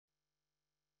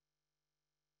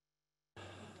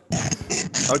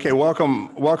Okay,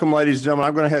 welcome, ladies and gentlemen.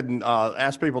 I'm going to ahead and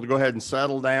ask people to go ahead and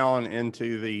settle down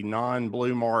into the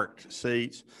non-blue marked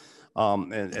seats.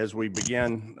 And as we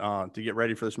begin to get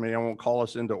ready for this meeting, I won't call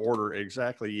us into order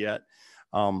exactly yet.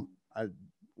 While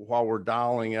we're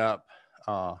dialing up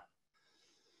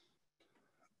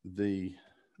the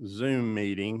Zoom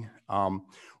meeting,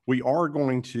 we are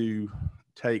going to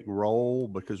take roll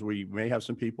because we may have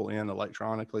some people in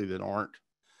electronically that aren't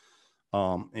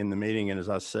in the meeting. And as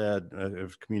I said,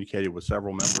 I've communicated with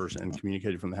several members and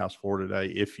communicated from the House floor today.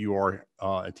 If you are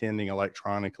attending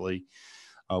electronically,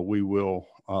 we will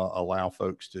allow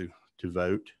folks to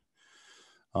vote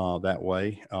that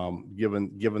way.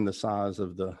 Given the size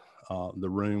of the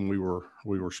room, we were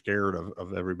scared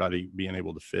of everybody being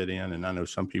able to fit in. And I know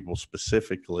some people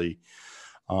specifically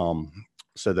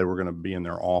said they were going to be in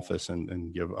their office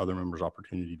and give other members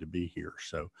opportunity to be here.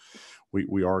 So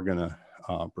we are going to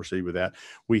proceed with that.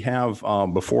 We have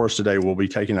before us today, we'll be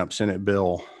taking up Senate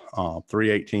Bill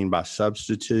 318 by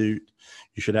substitute.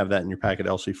 You should have that in your packet,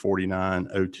 LC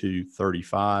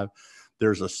 490235.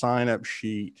 There's a sign-up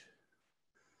sheet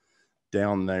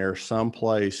down there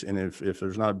someplace, and if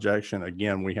there's not objection,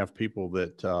 again, we have people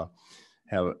that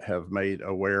have made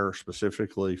aware,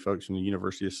 specifically folks in the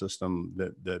university system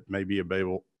that may be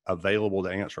available to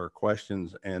answer our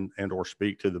questions and or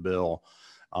speak to the bill.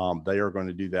 They are going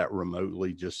to do that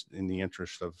remotely, just in the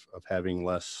interest of having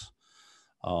less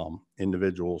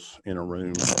individuals in a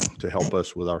room to help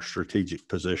us with our strategic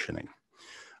positioning.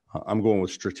 I'm going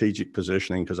with strategic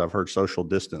positioning because I've heard social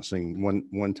distancing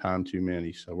one time too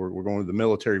many. So we're going with the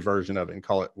military version of it and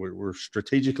call it, we're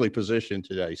strategically positioned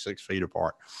today, 6 feet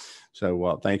apart.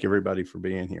 So thank everybody for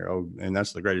being here. Oh, and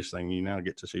that's the greatest thing. You now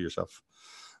get to see yourself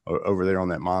over there on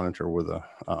that monitor with a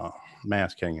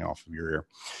mask hanging off of your ear.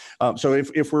 So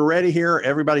if we're ready here,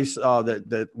 everybody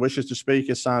that wishes to speak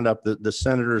is signed up. The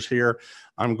senators here.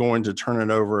 I'm going to turn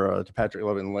it over to Patrick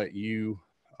Lovett and let you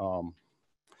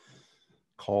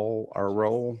call our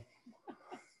roll.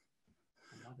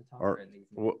 Or,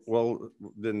 well,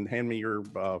 then hand me your,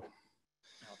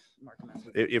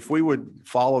 if we would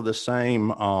follow the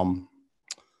same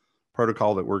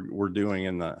protocol that we're doing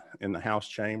in the House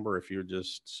chamber, if you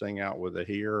just sing out with a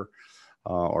here,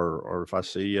 or if I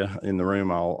see you in the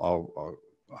room, I'll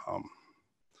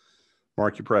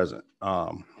mark you present.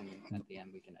 And at the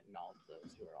end, we can acknowledge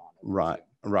those who are on.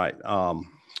 Right.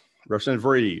 Representative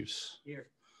Reeves. Here.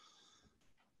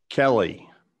 Kelly.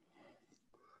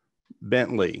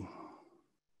 Bentley.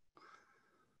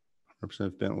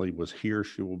 Representative Bentley was here.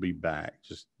 She will be back.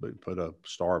 Just put a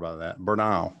star by that.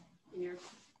 Bernal. Here.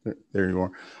 There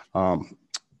you are.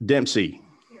 Dempsey.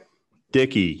 Here.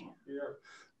 Dickey. Here.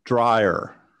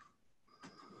 Dreyer.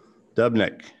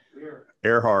 Dubnik. Here.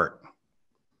 Earhart.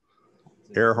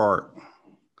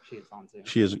 She is on Zoom.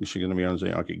 She's going to be on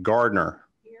Zoom. Okay. Gardner.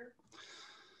 Here.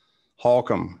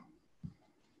 Holcomb.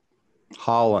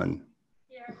 Holland.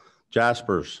 Here.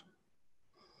 Jaspers.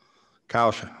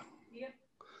 Kausha. Here.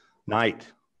 Knight.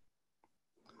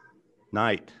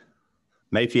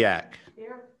 Mafiak.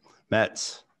 Here.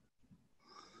 Metz.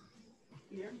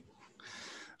 Here.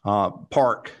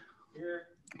 Park. Here.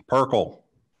 Perkle.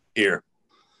 Here.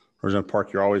 Representative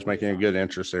Park, you're always making a good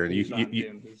interest there. He was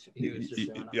just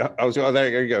showing up. I was going,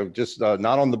 there you go. Just not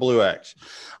on the blue X.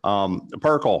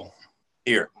 Perkle.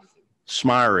 Here.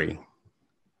 Smyrie.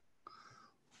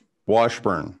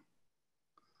 Washburn.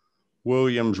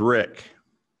 Williams, Rick.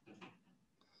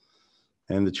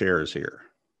 And the chair is here.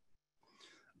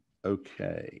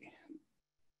 Okay.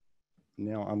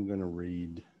 Now I'm going to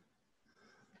read.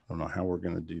 I don't know how we're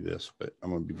going to do this, but I'm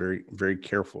going to be very, very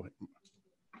careful.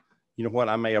 You know what?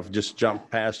 I may have just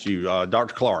jumped past you.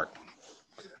 Dr. Clark.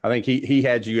 I think he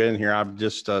had you in here. I've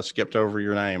just skipped over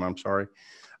your name. I'm sorry.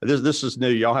 This is new.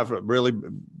 Y'all have to really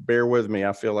bear with me.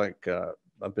 I feel like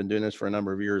I've been doing this for a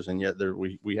number of years, and yet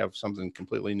we have something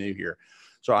completely new here.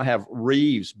 So I have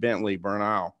Reeves, Bentley,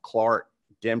 Bernal, Clark,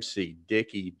 Dempsey,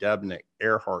 Dickey, Dubnik,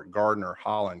 Earhart, Gardner,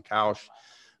 Holland, Kausch,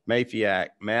 Mafiak,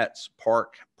 Metz,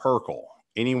 Park, Perkle.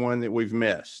 Anyone that we've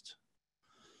missed?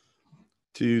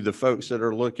 To the folks that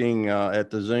are looking at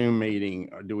the Zoom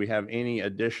meeting, do we have any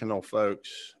additional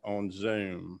folks on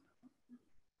Zoom?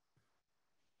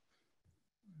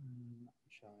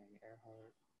 Showing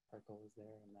Earhart, Perkle is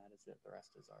there, and that is it. The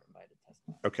rest is our invited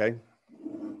testimony. Okay.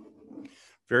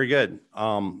 Very good.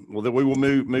 Well, then we will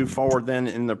move forward then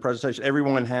in the presentation.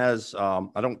 Everyone has,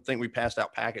 I don't think we passed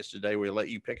out packets today. We'll let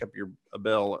you pick up your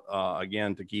bill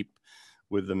again to keep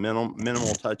with the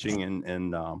minimal touching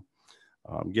and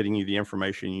getting you the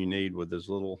information you need with as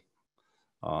little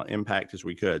impact as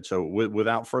we could. So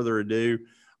without further ado,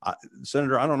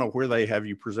 Senator, I don't know where they have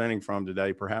you presenting from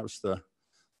today. Perhaps the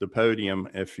the podium,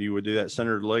 if you would do that,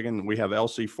 Senator Ligon. We have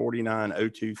LC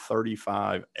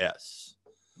 490235S.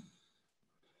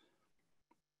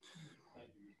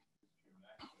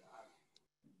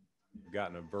 I've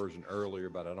gotten a version earlier,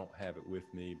 but I don't have it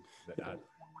with me.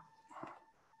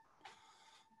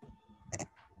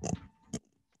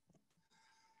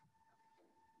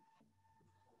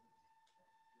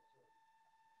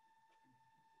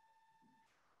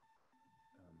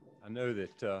 I know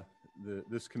that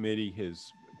this committee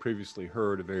has previously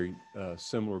heard a very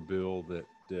similar bill that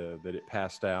that it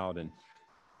passed out, and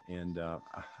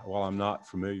while I'm not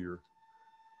familiar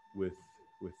with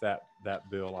that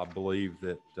bill, I believe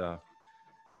that the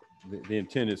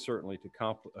intent is certainly to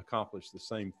accomplish the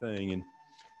same thing. And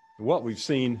what we've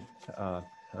seen,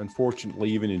 unfortunately,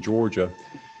 even in Georgia,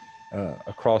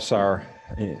 across our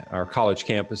college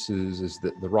campuses, is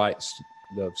that the rights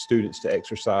of students to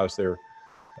exercise their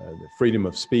the freedom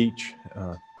of speech,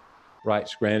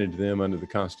 rights granted to them under the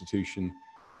Constitution,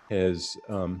 has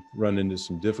run into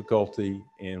some difficulty,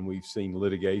 and we've seen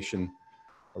litigation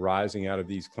arising out of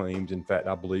these claims. In fact,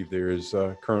 I believe there is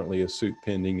currently a suit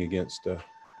pending against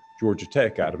Georgia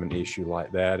Tech out of an issue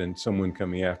like that, and someone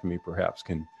coming after me perhaps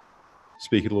can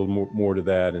speak a little more to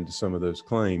that and to some of those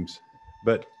claims.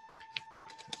 But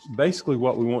basically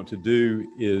what we want to do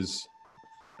is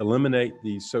eliminate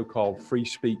these so-called free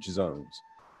speech zones.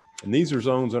 And these are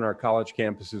zones on our college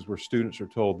campuses where students are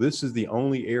told this is the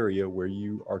only area where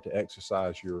you are to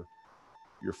exercise your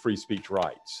free speech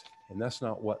rights. And that's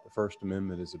not what the First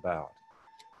Amendment is about.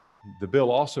 The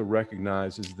bill also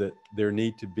recognizes that there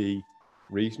need to be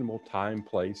reasonable time,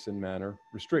 place, and manner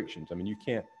restrictions. I mean, you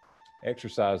can't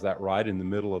exercise that right in the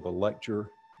middle of a lecture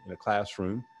in a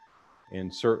classroom,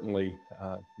 and certainly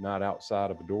not outside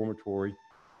of a dormitory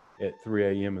at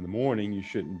 3 a.m. in the morning. You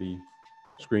shouldn't be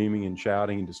screaming and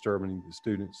shouting and disturbing the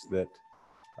students that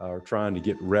are trying to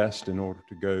get rest in order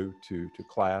to go to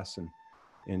class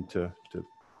and to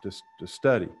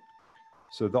study.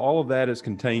 So all of that is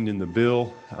contained in the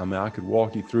bill. I mean, I could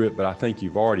walk you through it, but I think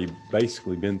you've already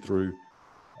basically been through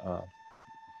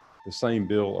the same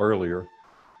bill earlier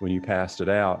when you passed it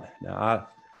out. Now,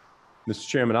 Mr.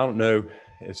 Chairman, I don't know,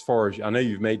 as far as, I know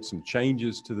you've made some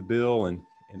changes to the bill, and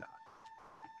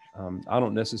I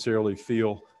don't necessarily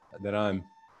feel that I'm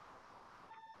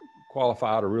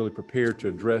qualified or really prepared to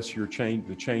address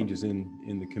the changes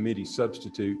in the committee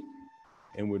substitute,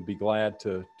 and would be glad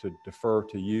to defer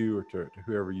to you or to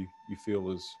whoever you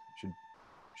feel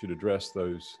should address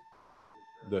those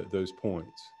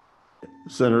points.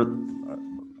 Senator,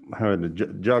 I had to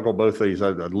juggle both of these.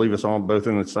 I'd leave us on both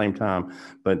in at the same time,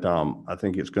 but I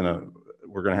think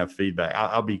we're gonna have feedback.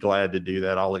 I'll be glad to do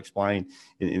that. I'll explain.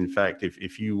 In fact,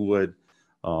 if you would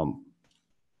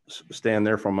stand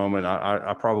there for a moment,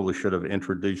 I probably should have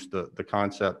introduced the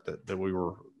concept that we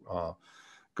were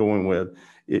going with.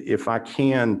 If I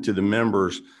can, to the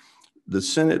members, the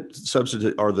Senate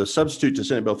substitute, or the substitute to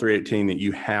Senate Bill 318 that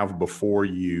you have before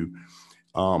you,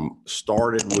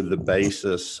 started with the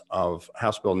basis of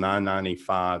House Bill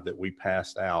 995 that we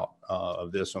passed out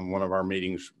of this on one of our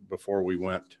meetings before we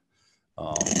went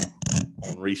on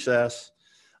recess.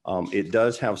 It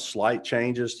does have slight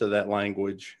changes to that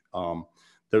language.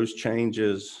 Those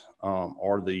changes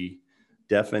are the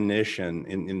definition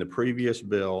in the previous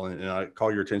bill, and I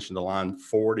call your attention to line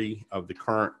 40 of the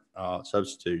current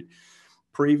substitute.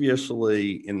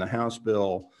 Previously in the House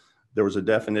bill, there was a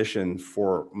definition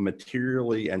for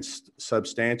materially and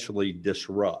substantially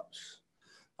disrupts.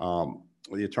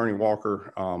 The Attorney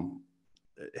Walker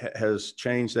has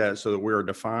changed that so that we are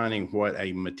defining what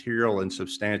a material and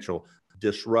substantial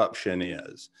disruption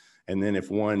is. And then if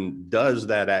one does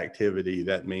that activity,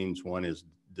 that means one is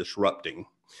disrupting.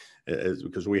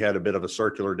 Because we had a bit of a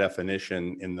circular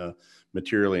definition in the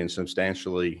materially and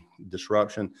substantially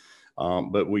disruption.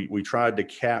 But we tried to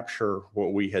capture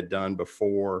what we had done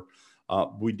before.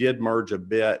 We did merge a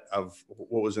bit of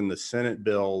what was in the Senate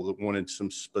bill that wanted some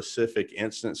specific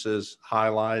instances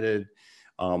highlighted.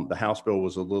 The House bill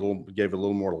was gave a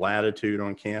little more latitude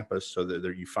on campus, so that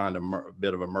there you find a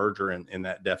bit of a merger in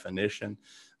that definition.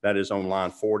 That is on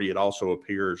line 40. It also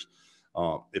appears,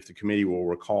 if the committee will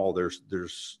recall,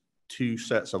 there's two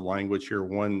sets of language here.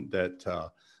 One that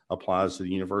applies to the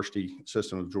University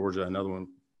System of Georgia. Another one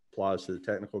applies to the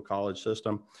Technical College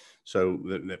System. So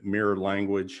that mirrored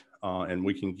language, and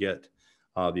we can get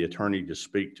the attorney to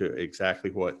speak to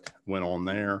exactly what went on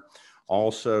there.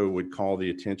 Also would call the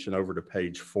attention over to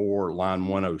page 4, line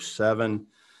 107.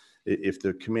 If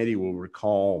the committee will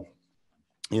recall,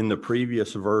 in the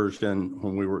previous version,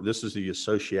 when this is the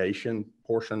association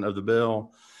portion of the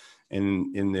bill,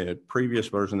 And in the previous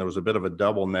version, there was a bit of a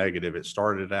double negative. It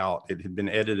started out, it had been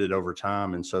edited over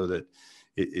time, and so that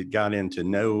it got into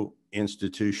no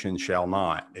institution shall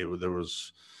not. It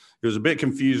was a bit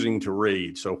confusing to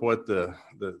read. So what the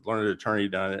learned attorney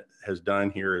has done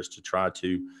here is to try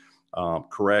to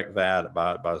correct that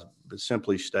by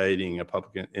simply stating a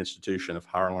public institution of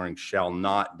higher learning shall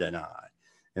not deny.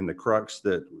 And the crux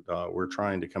that we're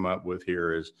trying to come up with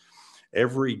here is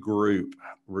every group,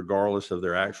 regardless of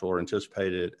their actual or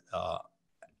anticipated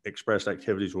expressed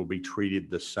activities, will be treated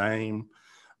the same.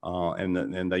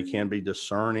 And they can be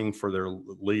discerning for their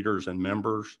leaders and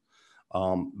members,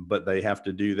 but they have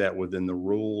to do that within the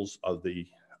rules of the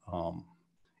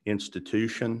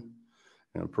institution.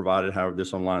 Provided, however,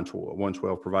 this on line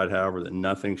 112, provided, however, that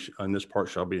nothing on this part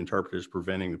shall be interpreted as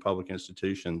preventing the public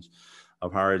institutions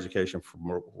of higher education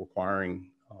from requiring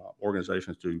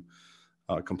organizations to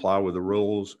comply with the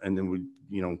rules. And then we,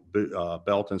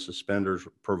 belt and suspenders,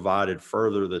 provided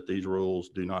further that these rules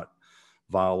do not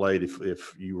violate.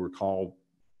 If you recall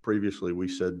previously, we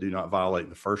said do not violate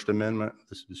the First Amendment,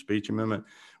 the speech amendment.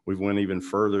 We went even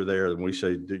further there, and we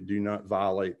say do not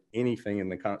violate anything in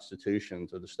the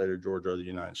constitutions of the state of Georgia or the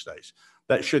United States.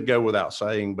 That should go without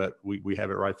saying, but we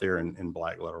have it right there in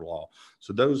black letter law.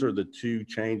 So those are the two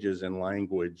changes in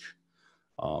language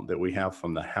that we have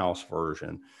from the House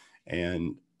version.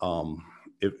 And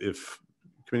if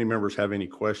committee members have any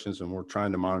questions, and we're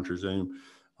trying to monitor Zoom,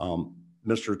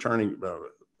 Mr. Attorney,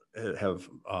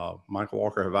 Michael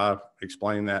Walker, have I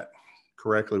explained that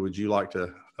correctly? Would you like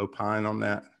to opine on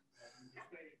that?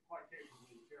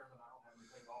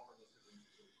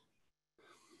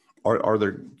 Are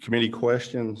there committee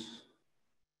questions?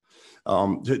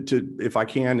 If I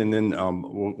can, and then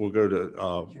we'll go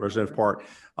to Representative Park.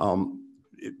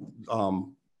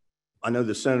 I know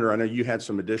the senator, I know you had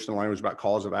some additional language about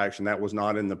cause of action. That was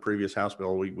not in the previous House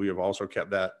bill. We have also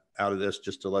kept that out of this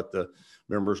just to let the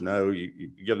members know you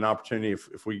get an opportunity.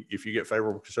 If you get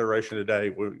favorable consideration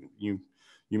today, you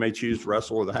may choose to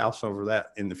wrestle with the House over that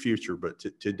in the future, but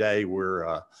today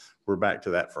we're back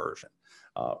to that version.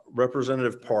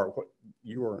 Representative Park,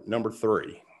 you are number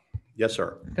 3. Yes,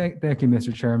 sir. Thank you,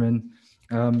 Mr. Chairman.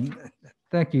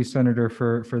 Thank you, Senator,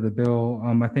 for the bill.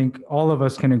 I think all of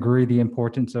us can agree the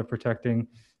importance of protecting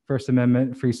First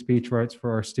Amendment free speech rights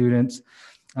for our students.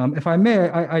 If I may,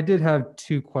 I did have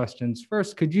 2 questions.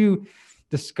 First, could you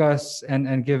discuss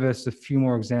and give us a few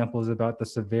more examples about the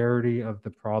severity of the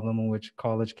problem in which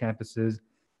college campuses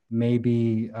may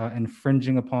be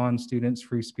infringing upon students'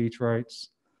 free speech rights?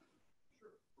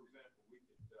 Sure. For example, we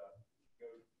could go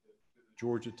to the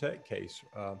Georgia Tech case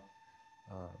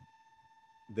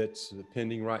that's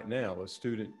pending right now. A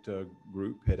student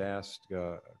group had asked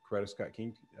Coretta Scott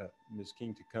King, Ms.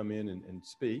 King, to come in and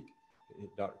speak,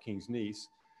 Dr. King's niece,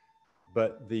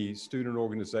 but the student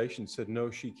organization said, no,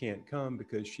 she can't come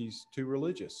because she's too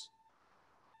religious.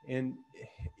 And,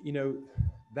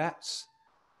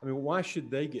 why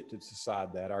should they get to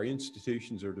decide that? Our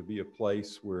institutions are to be a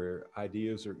place where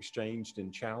ideas are exchanged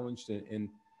and challenged, and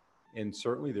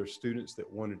certainly there's students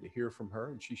that wanted to hear from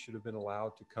her, and she should have been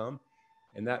allowed to come.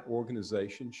 And that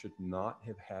organization should not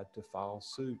have had to file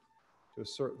suit to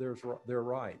assert their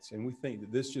rights. And we think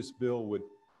that this bill would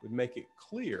make it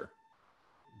clear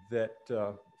that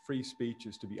free speech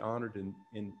is to be honored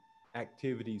in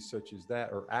activities such as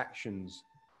that, or actions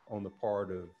on the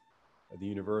part of the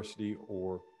university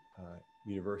or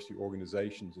university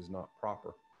organizations is not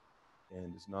proper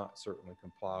and does not certainly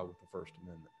comply with the First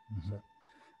Amendment. Mm-hmm. So.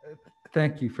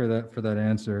 Thank you for that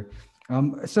answer.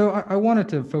 So I wanted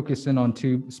to focus in on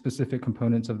 2 specific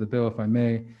components of the bill, if I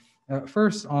may.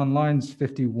 First, on lines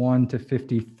 51 to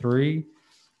 53,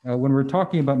 when we're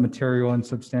talking about material and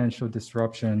substantial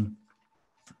disruption,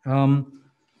 part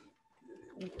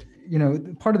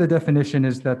of the definition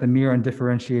is that the mere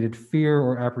undifferentiated fear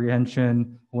or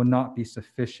apprehension will not be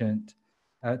sufficient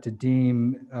to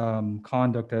deem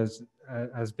conduct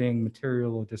as being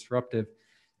material or disruptive.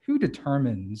 Who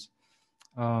determines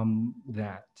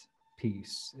that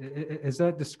piece? Is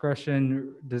that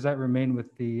discretion, does that remain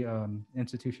with the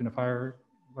Institution of Higher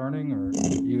Learning or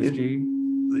USG?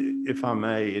 If I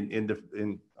may, in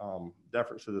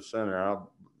deference to the senator,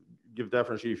 I'll give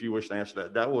deference to you if you wish to answer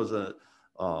that. That was an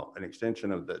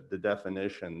extension of the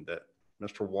definition that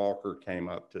Mr. Walker came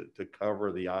up to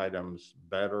cover the items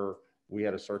better. We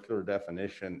had a circular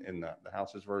definition in the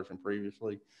House's version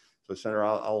previously. So, Senator,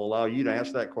 I'll allow you to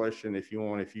answer that question if you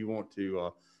want. If you want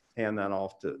to hand that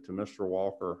off to Mr.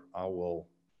 Walker, I will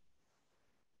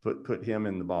put him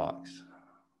in the box,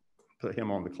 put him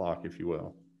on the clock, if you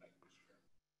will.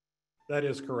 That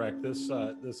is correct. This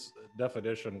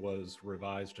definition was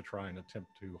revised to try and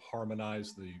attempt to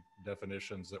harmonize the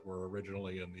definitions that were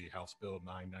originally in the House Bill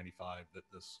 995 that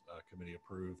this committee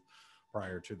approved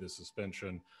prior to the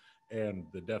suspension, and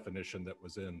the definition that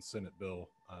was in Senate Bill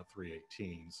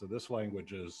 318. So this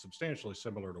language is substantially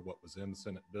similar to what was in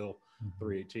Senate Bill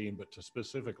 318, but to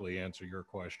specifically answer your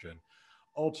question,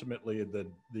 ultimately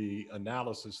the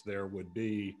analysis there would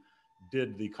be,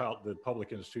 did the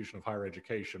public institution of higher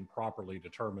education properly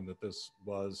determine that this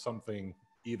was something,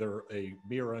 either a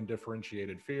mere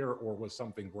undifferentiated fear or was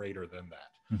something greater than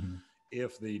that? Mm-hmm.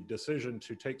 If the decision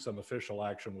to take some official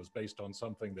action was based on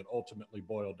something that ultimately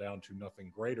boiled down to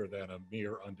nothing greater than a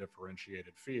mere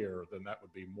undifferentiated fear, then that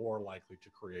would be more likely to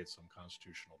create some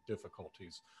constitutional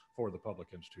difficulties for the public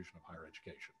institution of higher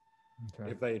education.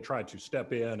 Okay. If they had tried to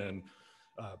step in and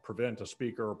prevent a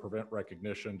speaker or prevent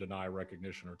recognition, deny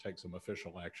recognition, or take some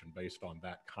official action based on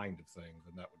that kind of thing,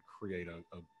 then that would create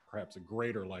perhaps a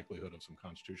greater likelihood of some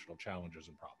constitutional challenges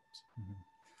and problems. Mm-hmm.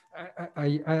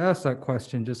 I asked that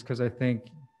question just because I think,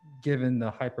 given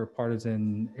the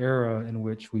hyper-partisan era in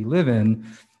which we live in,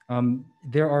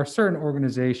 there are certain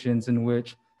organizations in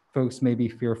which folks may be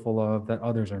fearful of that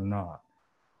others are not.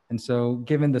 And so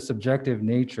given the subjective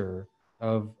nature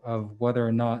of whether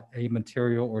or not a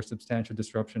material or substantial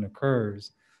disruption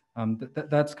occurs,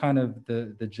 that's kind of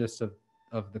the gist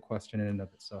of the question in and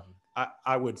of itself.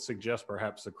 I would suggest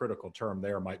perhaps the critical term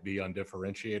there might be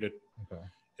undifferentiated. Okay.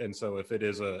 And so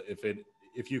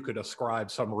if you could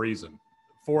ascribe some reason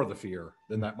for the fear,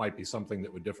 then that might be something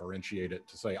that would differentiate it,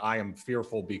 to say, I am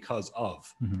fearful because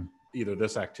of either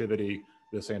this activity,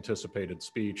 this anticipated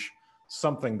speech,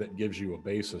 something that gives you a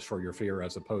basis for your fear,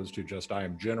 as opposed to just, I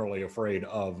am generally afraid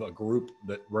of a group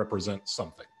that represents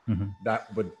something.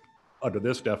 That would, under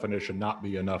this definition, not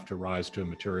be enough to rise to a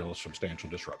material or substantial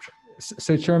disruption.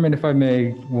 So Chairman, if I may,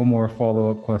 one more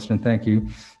follow-up question. Thank you.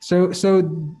 So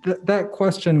that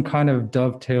question kind of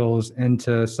dovetails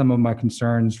into some of my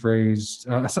concerns raised,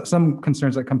 some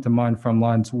concerns that come to mind from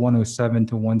lines 107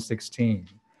 to 116.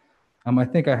 I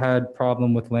think I had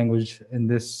problem with language in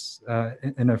this,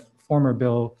 in a former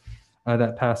bill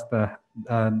that passed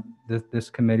this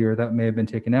committee, or that may have been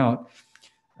taken out,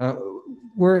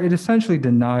 where it essentially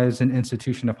denies an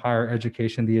institution of higher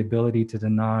education the ability to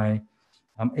deny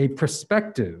a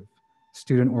prospective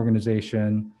student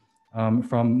organization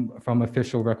from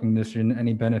official recognition,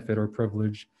 any benefit or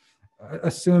privilege,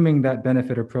 assuming that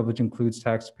benefit or privilege includes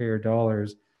taxpayer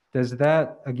dollars. Does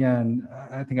that, again,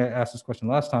 I think I asked this question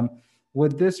last time,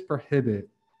 would this prohibit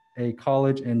a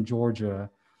college in Georgia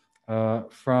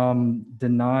from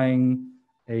denying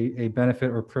a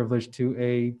benefit or privilege to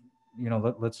a,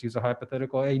 let's use a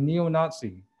hypothetical, a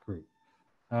neo-Nazi group,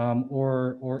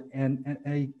 or an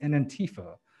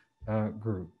Antifa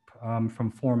group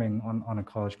from forming on a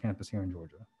college campus here in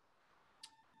Georgia?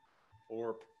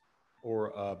 Or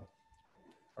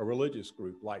a religious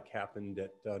group like happened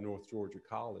at North Georgia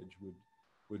College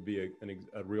would be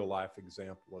a real life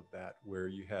example of that, where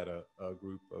you had a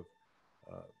group of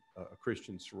a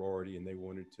Christian sorority, and they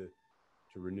wanted to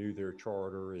renew their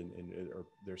charter and or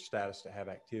their status to have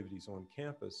activities on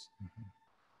campus.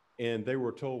 And they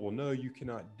were told, well, no, you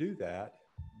cannot do that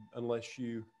unless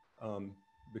you,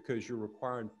 because you're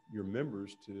requiring your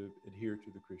members to adhere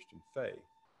to the Christian faith.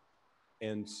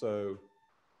 And so,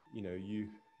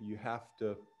 you have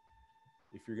to,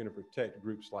 if you're going to protect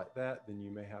groups like that, then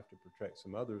you may have to protect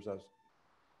some others as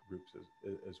groups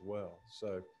as well.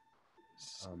 So,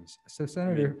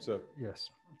 Senator, yes,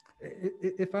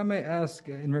 if I may ask,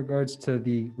 in regards to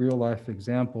the real life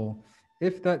example,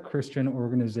 if that Christian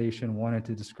organization wanted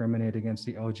to discriminate against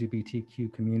the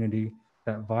LGBTQ community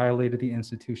that violated the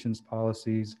institution's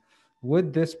policies,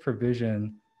 would this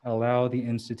provision allow the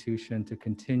institution to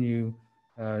continue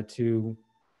to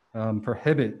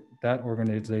prohibit that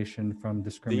organization from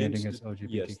discriminating against LGBTQ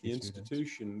students? Yes, the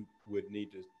institution would need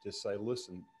to say,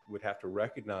 listen, would have to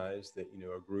recognize that,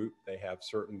 a group, they have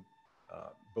certain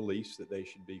beliefs that they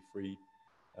should be free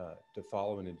to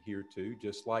follow and adhere to,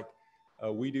 just like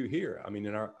we do here. I mean,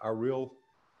 in our real,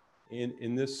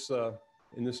 in this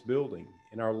building,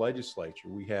 in our legislature,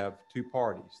 we have two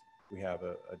parties. We have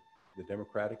the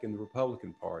Democratic and the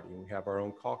Republican Party, and we have our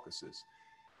own caucuses.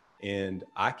 And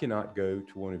I cannot go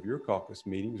to one of your caucus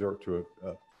meetings or to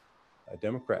a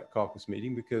Democrat caucus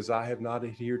meeting because I have not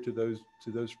adhered to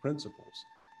those principles.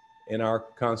 And our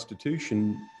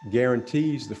Constitution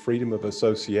guarantees the freedom of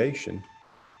association,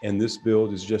 and this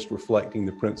bill is just reflecting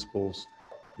the principles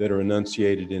that are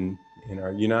enunciated in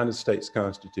our United States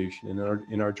Constitution and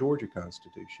in our Georgia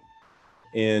Constitution.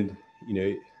 And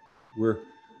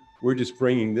we're just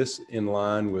bringing this in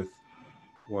line with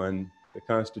when the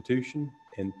Constitution,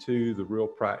 and two, the real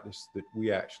practice that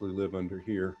we actually live under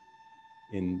here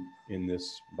in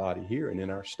this body here and in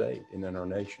our state and in our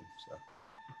nation. So.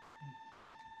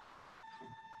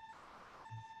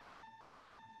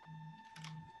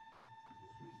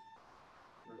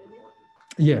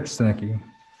 Yes, thank you.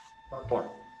 Oh,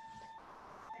 oh.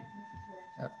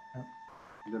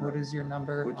 What is your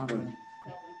number? Which on one?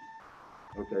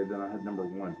 Okay, then I had number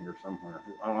 1 here somewhere.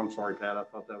 Oh, I'm sorry, Pat. I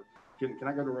thought that was, can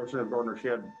I go to Roseanne Gardner? She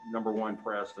had number 1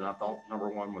 pressed, and I thought number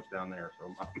 1 was down there.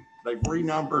 So they've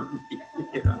renumbered me.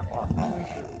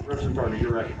 Roseanne Gardner,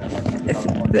 you're right.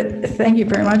 Thank you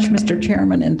very much, Mr.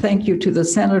 Chairman, and thank you to the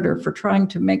senator for trying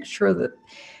to make sure that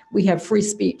we have free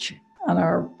speech on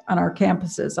our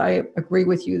campuses. I agree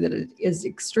with you that it is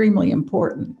extremely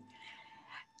important.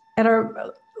 At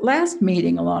our last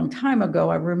meeting a long time ago,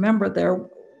 I remember there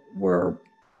were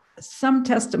some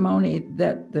testimony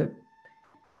that the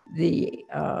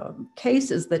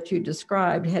cases that you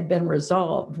described had been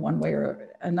resolved one way or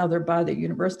another by the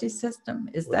university system.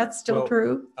 Is that still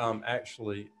true?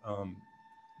 Actually,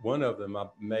 one of them I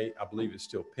believe is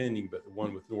still pending, but the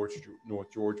one with North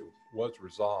Georgia was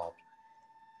resolved.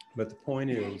 But the point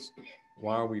is,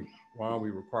 why are we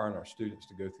requiring our students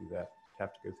to have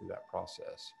to go through that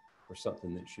process for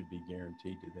something that should be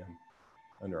guaranteed to them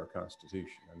under our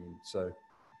Constitution? I mean, so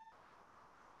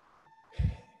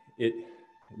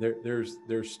there's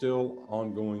still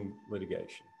ongoing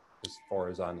litigation, as far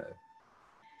as I know,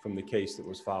 from the case that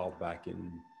was filed back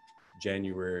in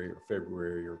January or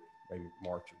February or maybe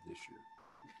March of this year.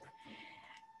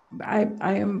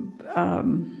 I am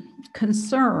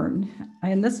concerned,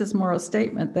 and this is more a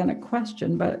statement than a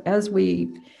question, but as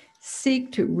we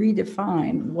seek to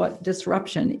redefine what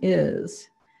disruption is,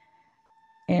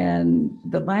 and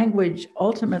the language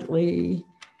ultimately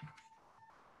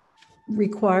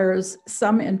requires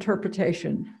some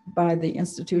interpretation by the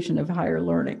institution of higher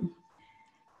learning.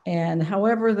 And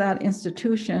however that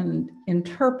institution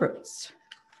interprets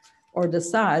or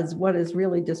decides what is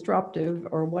really disruptive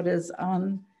or what is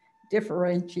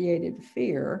undifferentiated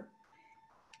fear,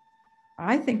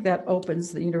 I think that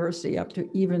opens the university up to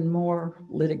even more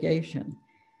litigation.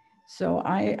 So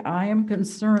I am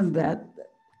concerned that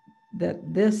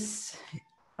this,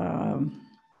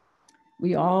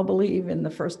 we all believe in the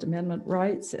First Amendment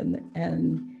rights,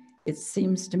 and it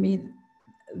seems to me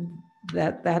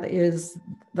that that is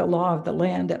the law of the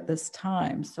land at this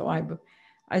time. So I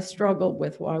struggle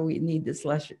with why we need this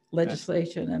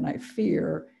legislation, and I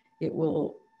fear it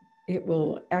will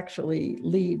actually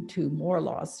lead to more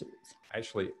lawsuits.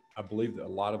 Actually, I believe that a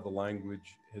lot of the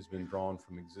language has been drawn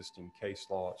from existing case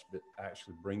law, but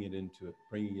actually bringing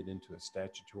it into a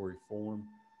statutory form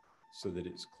so that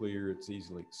it's clear, it's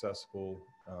easily accessible,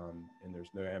 and there's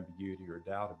no ambiguity or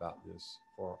doubt about this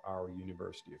for our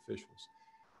university officials.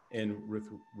 And with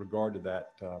regard to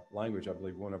that language, I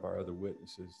believe one of our other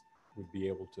witnesses would be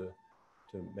able to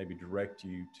maybe direct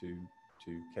you to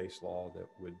case law that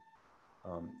would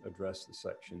address the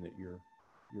section that you're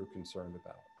concerned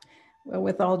about. Well,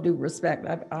 with all due respect,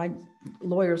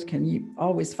 lawyers can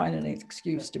always find an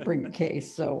excuse to bring a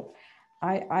case. So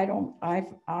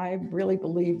I really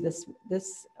believe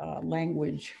this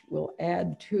language will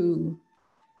add to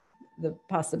the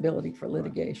possibility for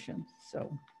litigation.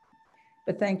 So,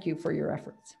 but thank you for your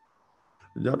efforts.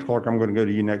 Dr. Clark, I'm going to go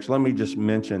to you next. Let me just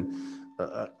mention,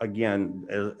 again,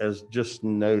 as just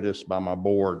noticed by my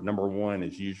board, number 1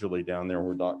 is usually down there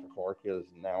where Dr. Clark is.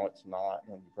 Now it's not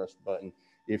when you press the button.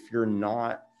 If you're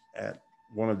not at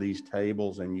one of these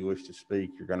tables and you wish to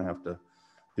speak, you're going to have to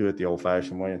do it the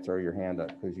old-fashioned way and throw your hand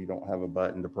up because you don't have a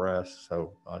button to press.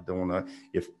 So I don't want to,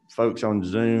 if folks on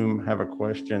Zoom have a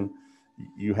question,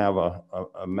 you have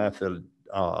a method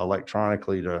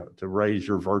electronically to raise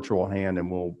your virtual hand, and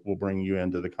we'll bring you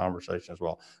into the conversation as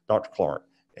well. Dr. Clark,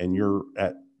 and you're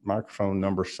at microphone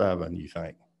number 7, you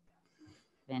think?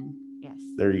 Yes.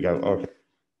 There you go. Okay.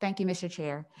 Thank you, Mr.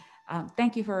 Chair.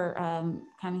 Thank you for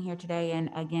coming here today. And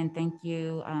again, thank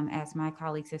you, as my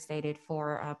colleagues have stated,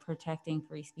 for protecting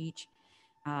free speech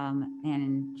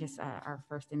and just our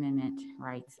First Amendment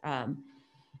rights.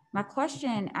 My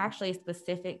question actually is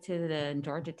specific to the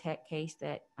Georgia Tech case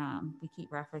that we keep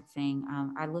referencing.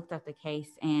 I looked up the case,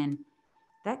 and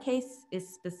that case is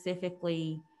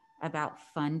specifically about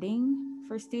funding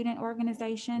for student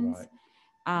organizations.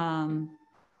 Right.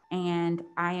 And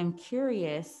I am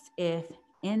curious if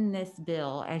in this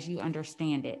bill, as you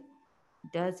understand it,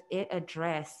 does it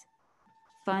address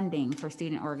funding for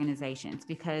student organizations?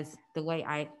 Because the way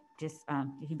I just,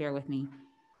 if you bear with me,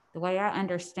 the way I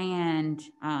understand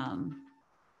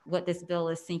what this bill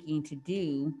is seeking to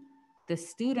do, the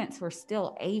students were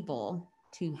still able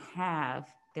to have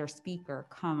their speaker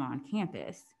come on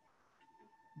campus.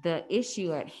 The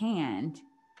issue at hand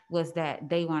was that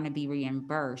they want to be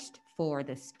reimbursed for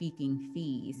the speaking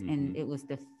fees, and it was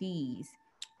the fees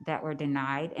that were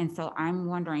denied. And so I'm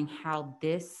wondering how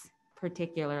this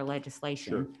particular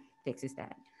legislation fixes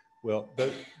that. Well,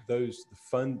 the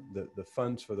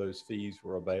funds for those fees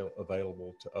were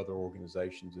available to other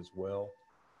organizations as well.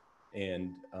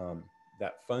 And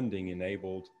that funding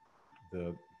enabled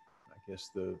the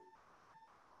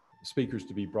speakers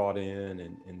to be brought in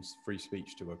and free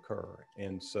speech to occur.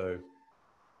 And so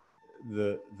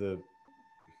the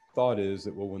thought is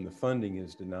that, well, when the funding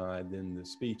is denied, then the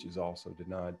speech is also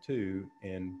denied too.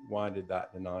 And why did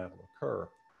that denial occur?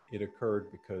 It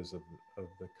occurred because of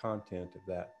the content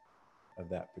of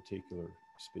that particular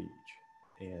speech,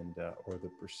 and or the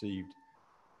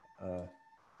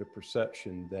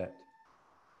perception that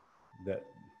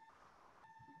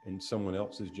in someone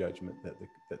else's judgment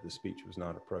that the speech was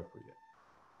not appropriate.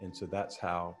 And so that's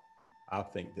how I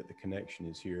think that the connection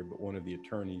is here. But one of the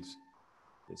attorneys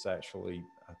that's actually,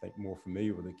 I think, more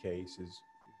familiar with the case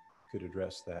could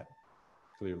address that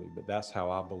clearly. But that's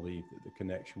how I believe that the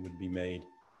connection would be made,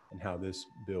 and how this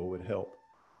bill would help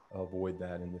avoid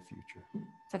that in the future.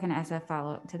 So can I ask a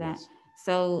follow-up to that? Yes.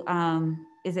 So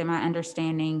is it my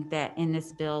understanding that in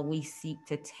this bill, we seek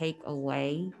to take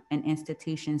away an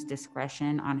institution's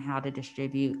discretion on how to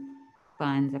distribute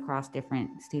funds across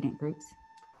different student groups?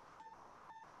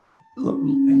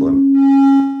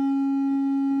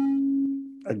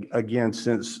 Again,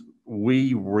 since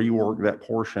we reworked that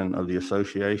portion of the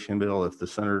association bill, if the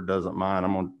senator doesn't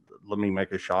mind, let me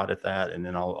make a shot at that, and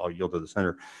then I'll yield to the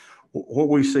senator. What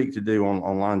we seek to do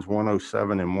on lines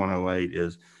 107 and 108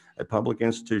 is a public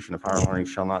institution of higher learning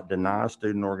shall not deny a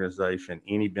student organization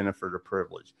any benefit or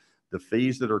privilege. The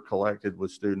fees that are collected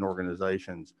with student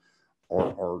organizations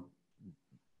are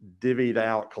divvied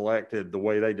out, collected the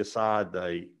way they decide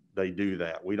they do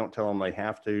that. We don't tell them they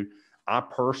have to. I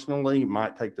personally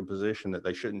might take the position that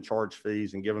they shouldn't charge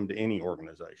fees and give them to any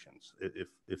organizations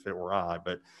if it were I,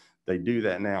 but they do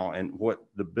that now. And what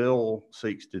the bill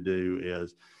seeks to do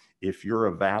is, if you're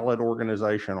a valid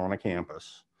organization on a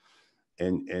campus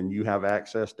and you have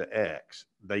access to X,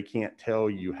 they can't tell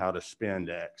you how to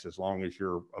spend X as long as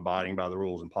you're abiding by the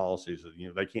rules and policies. You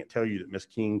know, they can't tell you that Ms.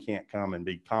 King can't come and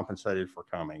be compensated for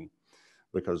coming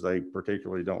because they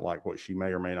particularly don't like what she may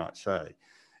or may not say.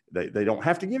 They don't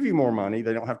have to give you more money.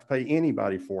 They don't have to pay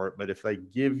anybody for it. But if they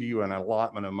give you an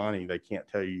allotment of money, they can't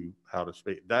tell you how to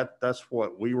speak. That's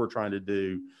what we were trying to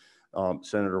do,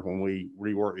 Senator, when we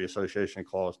reworked the association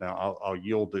clause. Now, I'll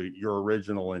yield to your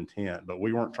original intent, but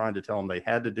we weren't trying to tell them they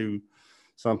had to do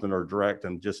something or direct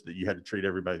them, just that you had to treat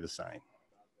everybody the same.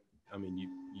 I mean, you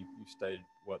stated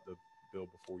what the bill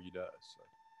before you does. So.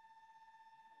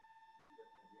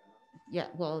 Yeah,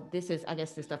 well, this is, I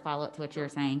guess, just a follow-up to what you're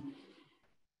saying.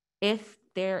 If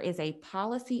there is a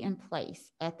policy in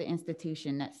place at the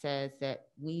institution that says that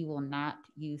we will not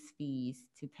use fees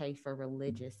to pay for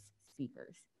religious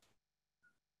speakers,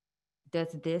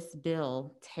 does this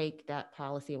bill take that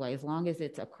policy away? As long as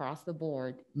it's across the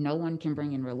board, no one can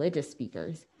bring in religious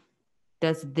speakers.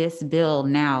 Does this bill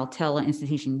now tell an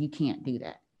institution you can't do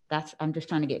that? I'm just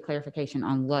trying to get clarification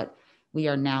on what we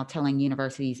are now telling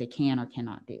universities they can or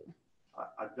cannot do.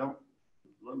 I don't,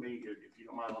 if you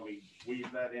don't mind, let me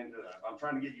weave that into that. I'm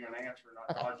trying to get you an answer,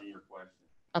 not dodging your question.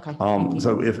 Okay.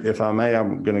 So if I may,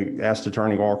 I'm going to ask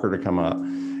Attorney Walker to come up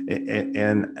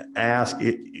and ask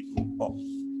it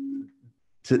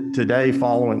today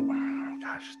following,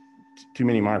 gosh, too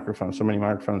many microphones, so many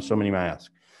masks.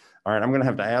 All right, I'm going to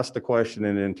have to ask the question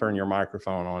and then turn your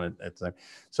microphone on at the time.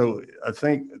 So I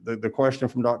think the question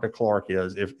from Dr. Clark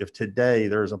is, if today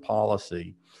there's a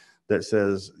policy that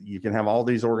says you can have all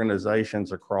these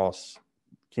organizations across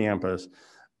campus,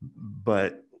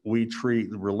 but we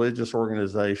treat religious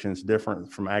organizations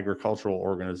different from agricultural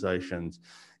organizations,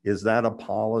 is that a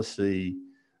policy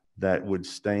that would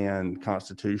stand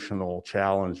constitutional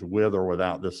challenge with or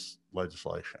without this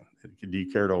legislation? Do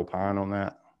you care to opine on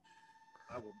that?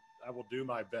 I will do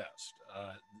my best.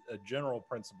 A general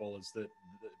principle is that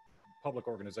public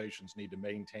organizations need to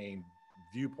maintain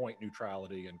viewpoint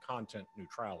neutrality and content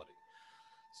neutrality.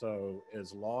 So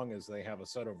as long as they have a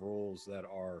set of rules that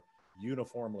are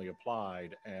uniformly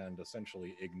applied and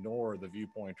essentially ignore the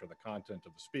viewpoint or the content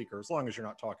of the speaker, as long as you're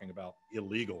not talking about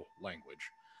illegal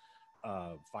language,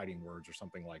 fighting words or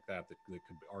something like that could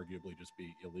arguably just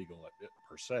be illegal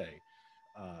per se,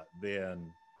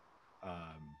 then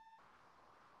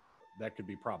that could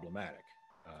be problematic.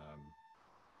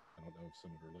 I don't know if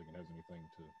Senator Ligon has anything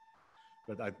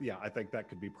But yeah, I think that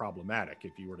could be problematic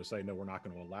if you were to say, no, we're not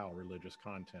going to allow religious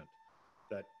content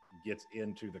that gets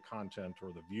into the content or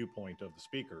the viewpoint of the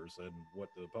speakers. And what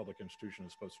the public institution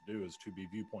is supposed to do is to be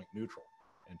viewpoint neutral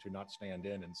and to not stand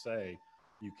in and say,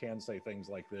 you can say things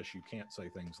like this, you can't say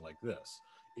things like this.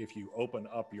 If you open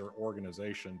up your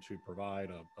organization to provide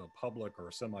a public or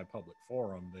a semi-public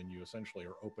forum, then you essentially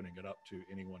are opening it up to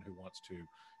anyone who wants to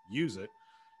use it.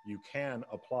 You can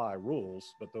apply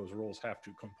rules, but those rules have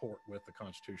to comport with the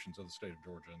constitutions of the state of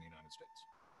Georgia and the United States.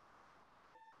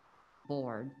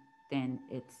 Board, then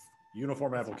it's.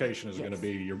 Uniform application is Yes. going to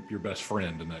be your best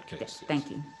friend in that case. Yes, yes. thank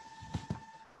you.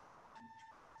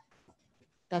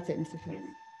 That's it, Mr. Chair.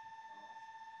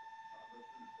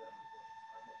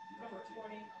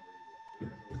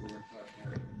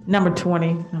 Number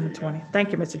 20.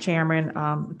 Thank you, Mr.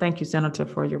 Chairman. Thank you, Senator,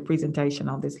 for your presentation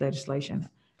on this legislation.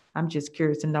 I'm just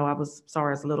curious to know, I was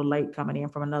a little late coming in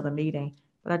from another meeting,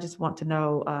 but I just want to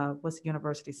know what's the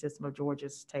University System of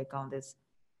Georgia's take on this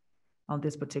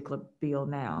particular bill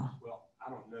now? Well,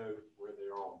 I don't know where they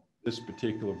are on this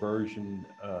particular version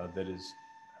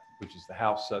which is the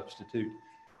House substitute.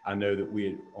 I know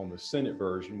that on the Senate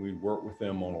version, we worked with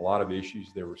them on a lot of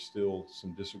issues. There was still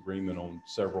some disagreement on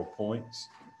several points,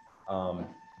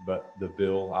 but the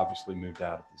bill obviously moved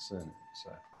out of the Senate.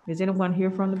 So, is anyone here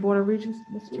from the Board of Regents,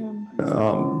 Mr.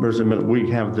 Chairman?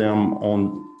 We have them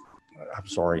on. I'm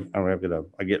sorry,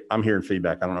 I'm hearing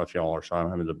feedback. I don't know if y'all are, so I'm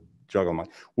having to juggle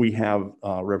we have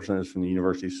representatives from the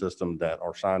university system that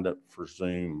are signed up for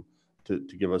Zoom to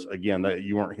give us, again, that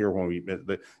you weren't here when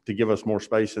to give us more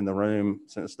space in the room,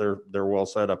 since they're well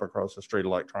set up across the street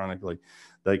electronically.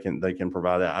 They can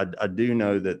provide that. I do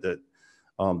know that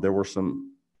there were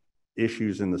some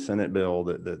issues in the Senate bill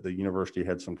that the university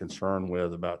had some concern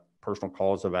with about personal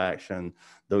cause of action.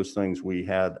 Those things we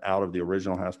had out of the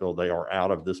original House bill, they are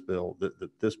out of this bill.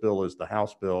 This bill is the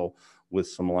House bill with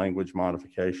some language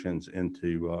modifications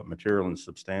into material and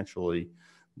substantially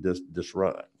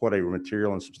disrupt what a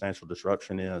material and substantial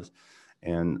disruption is,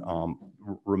 and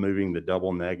removing the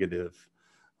double negative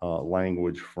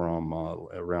language from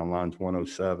around lines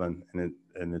 107,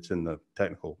 and it's in the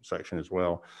technical section as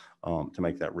well, to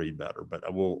make that read better. But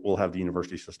we'll have the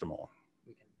university system on.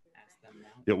 We can ask them now.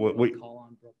 Yeah, Call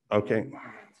on Brooke. Okay. And then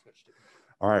switch to.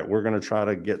 All right, we're going to try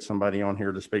to get somebody on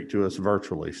here to speak to us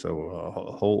virtually. So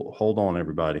hold on,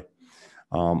 everybody.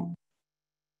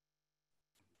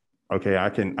 Okay, I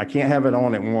can't have it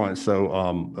on at once.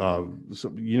 So,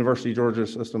 University of Georgia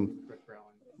System.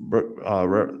 Brooke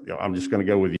Rowan. I'm just going to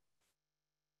go with you.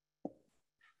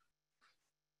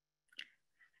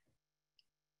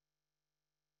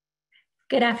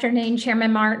 Good afternoon,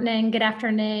 Chairman Martin, and good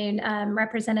afternoon,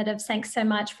 representatives. Thanks so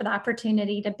much for the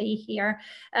opportunity to be here.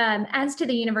 As to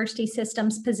the university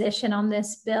system's position on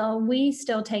this bill, we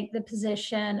still take the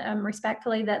position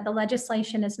respectfully that the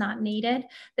legislation is not needed,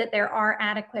 that there are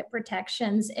adequate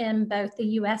protections in both the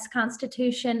U.S.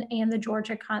 Constitution and the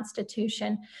Georgia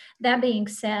Constitution. That being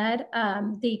said,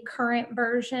 the current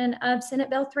version of Senate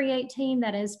Bill 318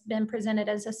 that has been presented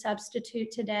as a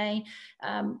substitute today,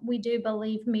 we do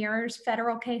believe mirrors federal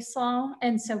case law,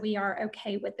 and so we are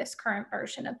okay with this current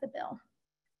version of the bill.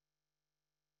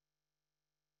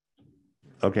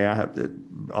 Okay, I have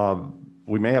to.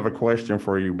 We may have a question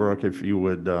for you, Brooke. If you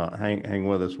would hang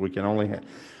with us, we can only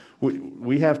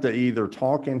we have to either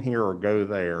talk in here or go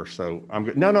there. So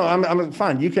I'm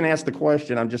fine. You can ask the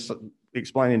question. I'm just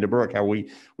explaining to Brooke how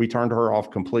we turned her off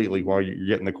completely while you're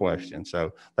getting the question.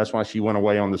 So that's why she went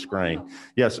away on the screen.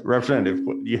 Yes, Representative,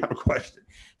 you have a question.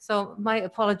 So my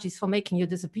apologies for making you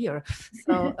disappear.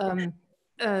 So,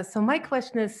 so my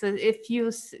question is, if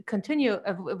you continue,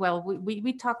 well,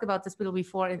 we talked about this bill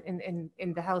before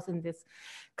in the House in this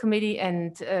committee,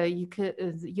 and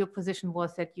your position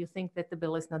was that you think that the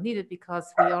bill is not needed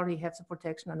because we already have the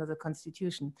protection under the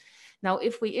Constitution. Now,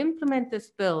 if we implement this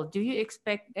bill, do you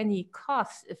expect any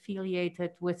costs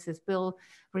affiliated with this bill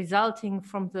resulting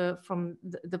from the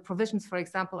provisions? For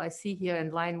example, I see here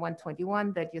in line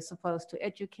 121 that you're supposed to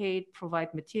educate,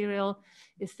 provide material.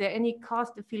 Is there any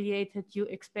cost affiliated you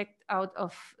expect out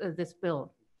of this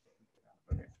bill?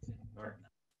 Okay. All right.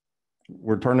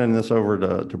 We're turning this over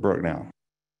to Brooke now.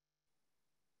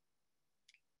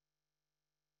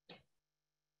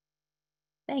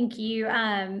 Thank you.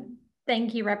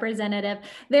 Thank you, Representative.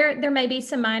 There may be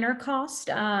some minor cost.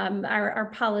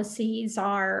 Our policies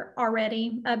are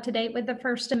already up to date with the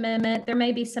First Amendment. There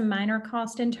may be some minor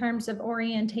cost in terms of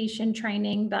orientation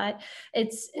training, but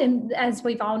as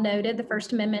we've all noted, the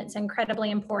First Amendment is incredibly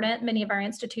important. Many of our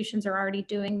institutions are already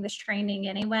doing this training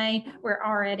anyway. We're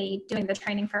already doing the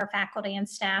training for our faculty and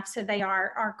staff, so they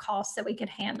are costs that we could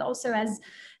handle. So as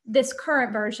this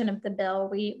current version of the bill,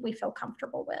 we feel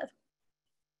comfortable with.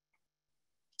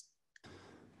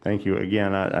 Thank you.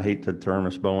 Again, I hate to turn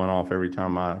Ms. Bowen off every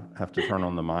time I have to turn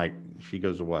on the mic. She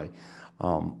goes away.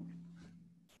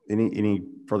 Any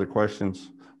further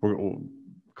questions? We'll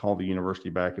call the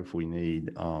university back if we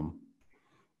need.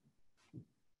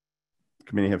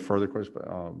 Committee have further questions?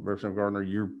 Representative Gardner,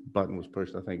 your button was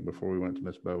pushed, I think, before we went to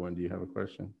Ms. Bowen. Do you have a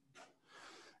question?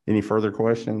 Any further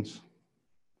questions?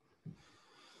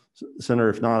 Senator,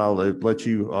 if not, I'll let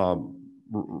you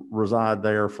reside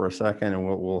there for a second, and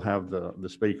we'll have the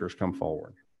speakers come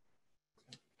forward.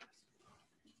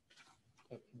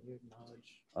 Can you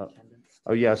acknowledge attendance?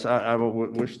 Oh yes, I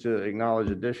would wish to acknowledge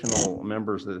additional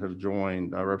members that have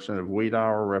joined: Representative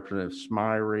Wiedauer, Representative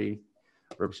Smyrie,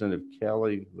 Representative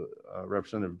Kelly,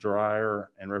 Representative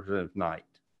Dreyer, and Representative Knight.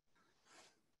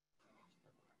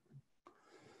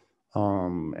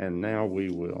 And now we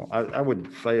will. I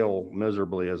would fail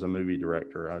miserably as a movie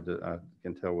director. I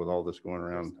can tell with all this going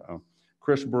around.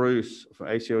 Chris Bruce from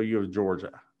ACLU of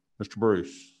Georgia. Mr.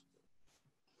 Bruce.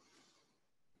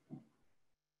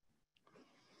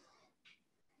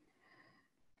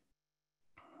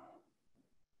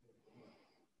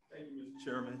 Thank you, Mr.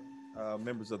 Chairman.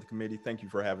 Members of the committee, thank you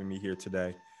for having me here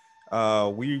today.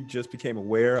 We just became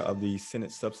aware of the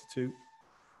Senate substitute.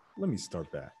 Let me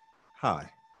start back. Hi.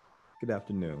 Good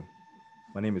afternoon.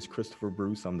 My name is Christopher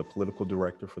Bruce. I'm the political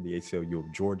director for the ACLU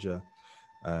of Georgia,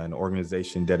 an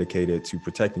organization dedicated to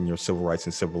protecting your civil rights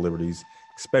and civil liberties,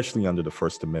 especially under the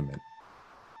First Amendment.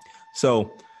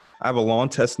 So I have a long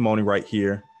testimony right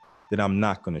here that I'm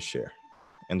not going to share.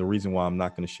 And the reason why I'm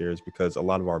not going to share is because a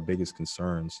lot of our biggest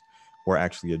concerns were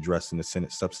actually addressed in the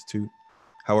Senate substitute.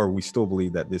 However, we still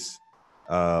believe that this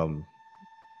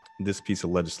piece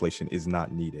of legislation is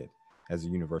not needed, as the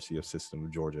University of System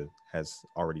of Georgia has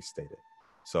already stated.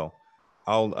 So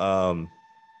I'll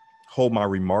hold my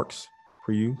remarks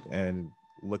for you and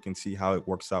look and see how it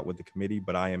works out with the committee,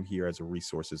 but I am here as a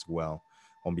resource as well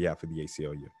on behalf of the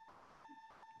ACLU.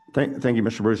 Thank you,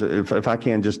 Mr. Bruce. If I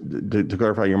can just to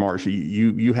clarify your remarks,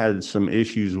 you had some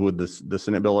issues with the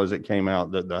Senate bill as it came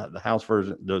out. The House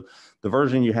version, the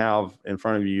version you have in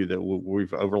front of you that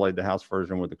we've overlaid the House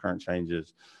version with the current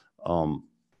changes.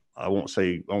 I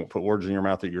won't put words in your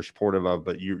mouth that you're supportive of,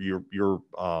 but you're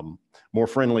more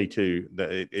friendly to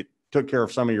that. It took care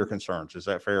of some of your concerns. Is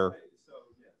that fair?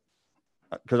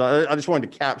 Because I just wanted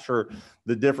to capture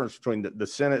the difference between the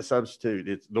Senate substitute.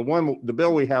 It's the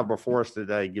bill we have before us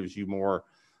today gives you more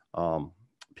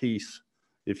peace,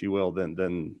 if you will,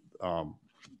 than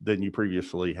you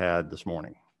previously had this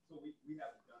morning. So we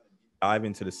haven't done a deep dive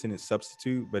into the Senate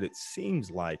substitute, but it seems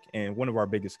like, and one of our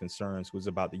biggest concerns was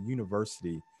about the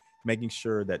university making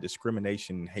sure that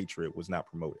discrimination and hatred was not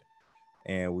promoted.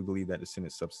 And we believe that the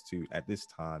Senate substitute at this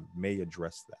time may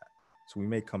address that. So we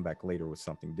may come back later with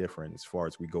something different as far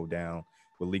as we go down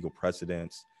with legal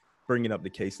precedents, bringing up the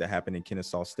case that happened in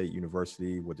Kennesaw State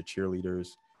University with the cheerleaders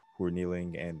who were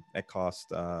kneeling, and that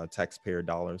cost taxpayer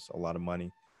dollars a lot of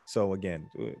money. So again,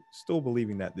 still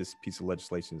believing that this piece of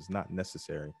legislation is not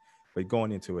necessary, but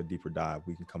going into a deeper dive,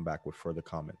 we can come back with further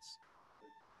comments.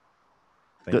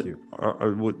 Thank you.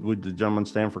 Would the gentleman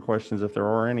stand for questions if there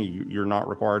are any? You're not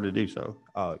required to do so.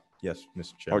 Yes,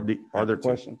 Mr. Chairman. Are there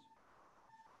questions?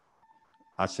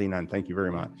 I see none. Thank you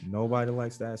very much. Nobody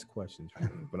likes to ask questions,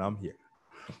 but I'm here.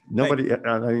 Nobody.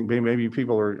 I think maybe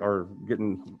people are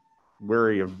getting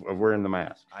wary of wearing the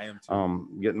mask. I am too.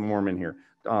 Getting warm in here.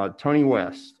 Tony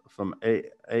West from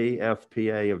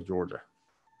AFPA of Georgia.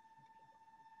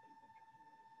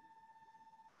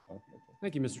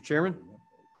 Thank you, Mr. Chairman.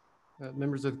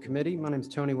 Members of the committee, my name is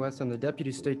Tony West. I'm the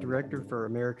Deputy State Director for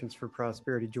Americans for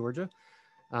Prosperity, Georgia.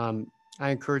 I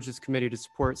encourage this committee to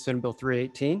support Senate Bill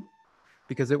 318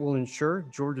 because it will ensure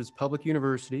Georgia's public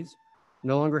universities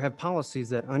no longer have policies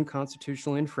that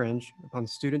unconstitutionally infringe upon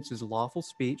students' lawful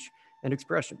speech and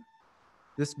expression.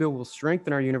 This bill will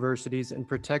strengthen our universities and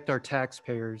protect our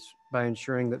taxpayers by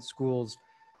ensuring that schools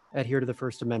adhere to the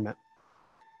First Amendment.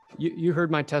 You heard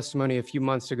my testimony a few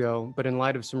months ago, but in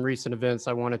light of some recent events,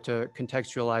 I wanted to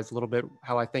contextualize a little bit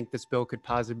how I think this bill could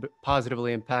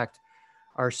positively impact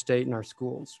our state and our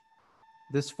schools.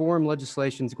 This forum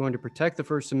legislation is going to protect the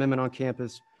First Amendment on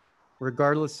campus,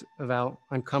 regardless of how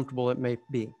uncomfortable it may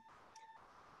be.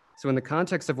 So in the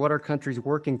context of what our country's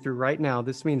working through right now,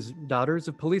 this means daughters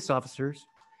of police officers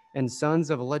and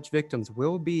sons of alleged victims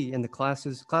will be in the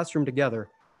classroom together,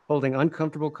 holding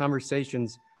uncomfortable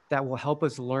conversations that will help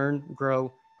us learn,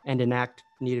 grow, and enact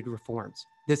needed reforms.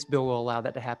 This bill will allow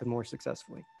that to happen more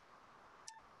successfully.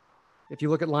 If you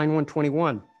look at line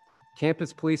 121,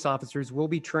 campus police officers will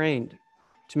be trained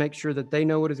to make sure that they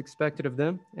know what is expected of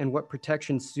them and what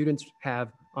protections students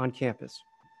have on campus.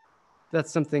 That's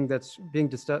something that's being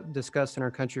discussed in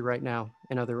our country right now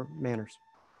in other manners.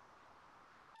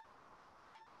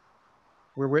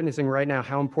 We're witnessing right now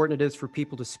how important it is for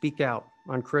people to speak out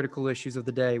on critical issues of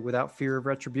the day without fear of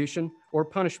retribution or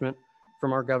punishment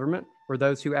from our government or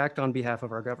those who act on behalf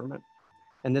of our government.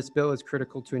 And this bill is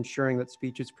critical to ensuring that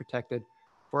speech is protected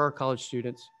for our college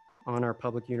students on our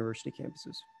public university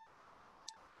campuses.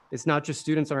 It's not just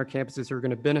students on our campuses who are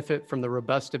going to benefit from the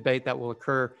robust debate that will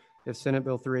occur if Senate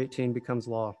Bill 318 becomes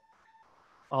law.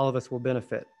 All of us will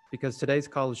benefit because today's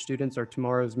college students are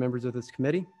tomorrow's members of this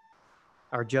committee,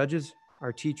 our judges,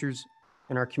 our teachers,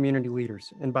 and our community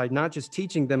leaders. And by not just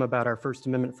teaching them about our First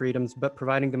Amendment freedoms, but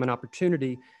providing them an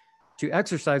opportunity to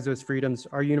exercise those freedoms,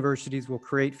 our universities will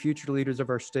create future leaders of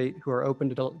our state who are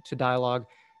open to dialogue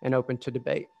and open to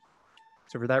debate.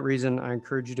 So for that reason, I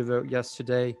encourage you to vote yes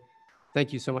today.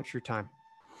 Thank you so much for your time.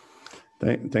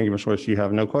 Thank you, Mr. West. You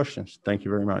have no questions. Thank you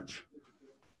very much.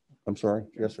 I'm sorry.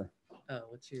 Yes, sir.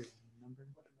 What's your number?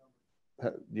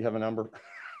 Do you have a number?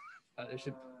 There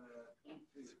should.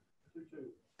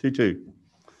 22.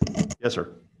 Yes,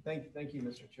 sir. Thank you,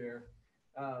 Mr. Chair.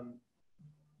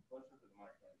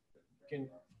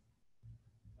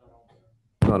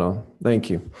 Hold on.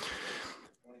 Thank you.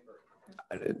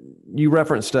 You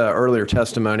referenced earlier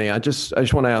testimony. I just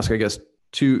want to ask, I guess,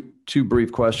 two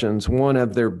brief questions. One,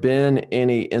 have there been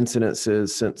any incidences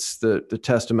since the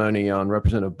testimony on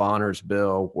Representative Bonner's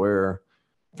bill where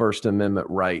First Amendment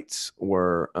rights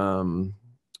were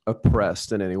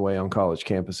oppressed in any way on college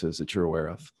campuses that you're aware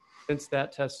of? Since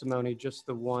that testimony, just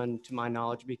the one, to my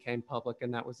knowledge, became public,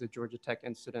 and that was the Georgia Tech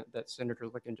incident that Senator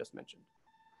Licken just mentioned.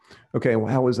 Okay,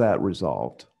 well, how was that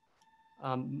resolved?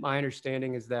 My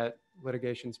understanding is that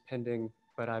litigation's pending,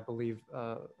 but I believe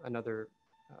another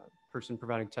person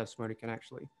providing testimony can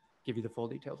actually give you the full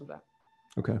details of that.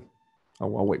 Okay, I'll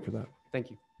wait for that. Thank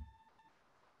you.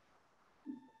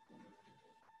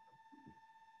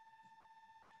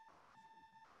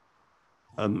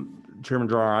 Chairman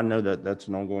Dreyer, I know that that's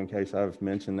an ongoing case. I've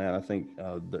mentioned that. I think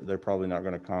they're probably not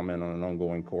going to comment on an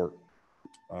ongoing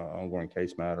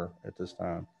case matter at this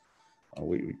time.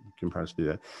 We can perhaps do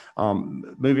that.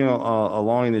 Moving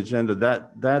along the agenda,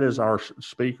 that is our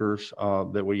speakers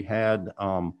that we had.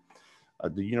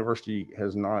 The university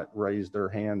has not raised their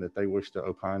hand that they wish to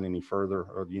opine any further,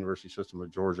 or the University System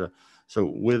of Georgia. So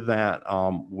with that,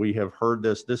 we have heard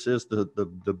this. This is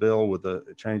the bill with the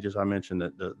changes I mentioned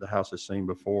that the House has seen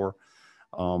before.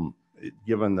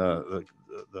 Given the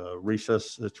recess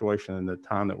situation and the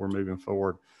time that we're moving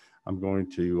forward, I'm going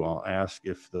to ask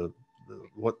if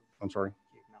I'm sorry.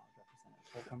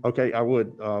 Okay, I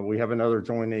would. We have another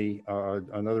joinee,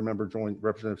 another member join,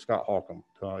 Representative Scott Holcomb,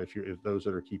 if those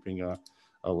that are keeping a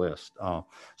list.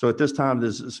 So at this time,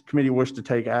 does this committee wish to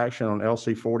take action on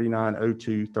LC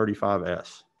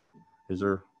 490235S? Is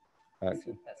there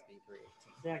action?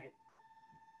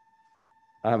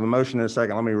 I have a motion and a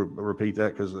second. Let me repeat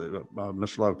that because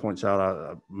Mr. Love points out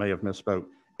I may have misspoke.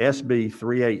 SB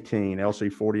 318, LC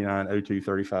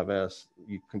 490235S.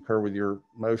 You concur with your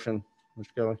motion,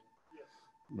 Mr. Kelly? Yes.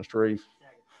 Mr. Reeves?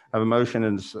 I have a motion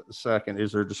and a second.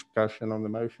 Is there discussion on the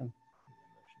motion?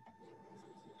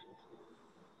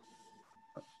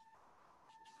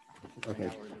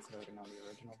 Okay.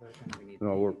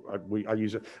 No, I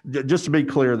use it. Just to be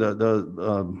clear,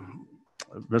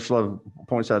 Mr. Love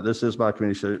points out this is by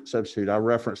committee substitute. I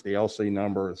referenced the LC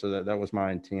number, so that was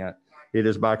my intent. It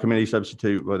is by committee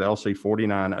substitute with LC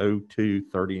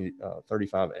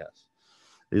 490235S.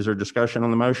 Is there discussion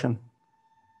on the motion?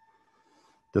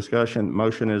 Discussion.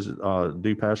 Motion is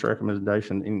do pass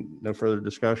recommendation. No further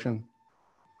discussion.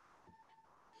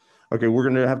 Okay, we're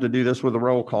going to have to do this with a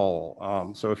roll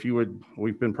call. So if you would,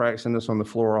 we've been practicing this on the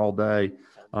floor all day.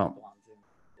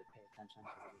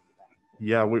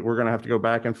 Yeah, we're going to have to go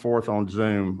back and forth on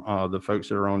Zoom, the folks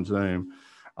that are on Zoom.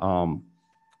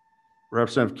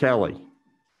 Representative Kelly.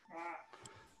 Aye.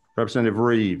 Representative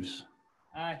Reeves.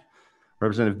 Aye.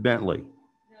 Representative Bentley.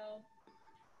 No.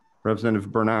 Representative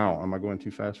Bernal. Am I going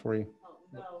too fast for you?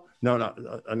 Oh, no.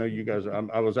 No, I know you guys are.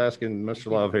 I was asking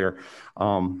Mr. Love here.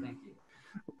 Thank you.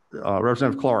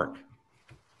 Representative Clark.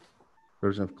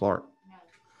 Representative Clark. No.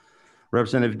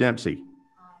 Representative Dempsey.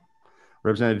 Aye.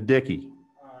 Representative Dickey.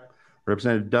 Aye.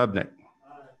 Representative Dubnik.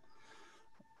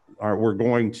 All right, we're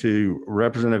going to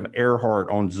Representative Earhart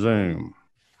on Zoom.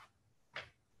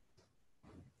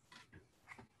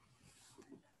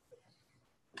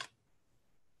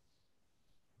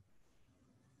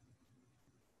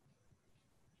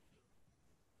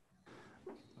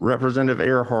 Representative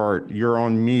Earhart, you're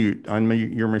on mute.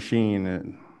 Unmute your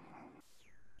machine.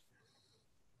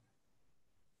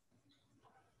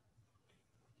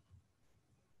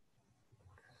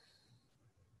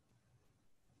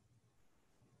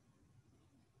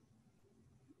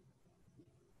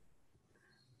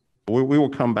 We will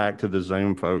come back to the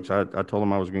Zoom folks. I told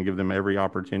them I was going to give them every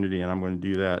opportunity, and I'm going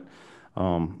to do that.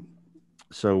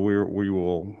 So we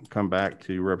will come back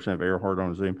to Representative Earhart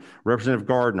on Zoom. Representative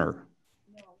Gardner.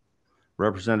 No.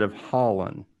 Representative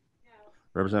Holland. No.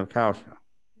 Representative Kausha.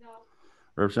 No.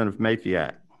 Representative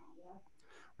Mathiak. No.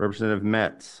 Representative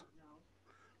Metz. No.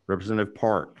 Representative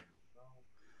Park. No.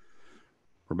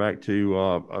 We're back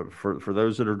to, for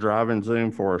those that are driving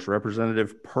Zoom for us,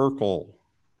 Representative Perkle.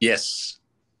 Yes.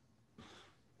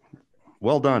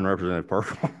 Well done, Representative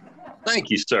Perkle. Thank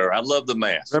you, sir. I love the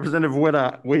math. Representative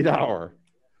Wiedauer.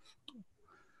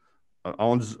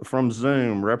 From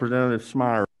Zoom, Representative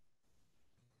Smyre.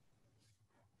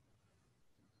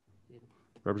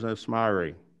 Representative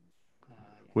Smyre.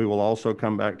 We will also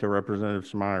come back to Representative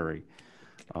Smyre.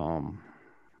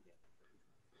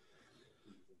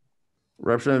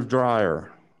 Representative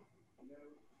Dreyer.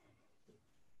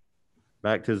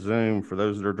 Back to Zoom for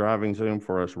those that are driving Zoom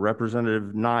for us.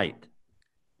 Representative Knight.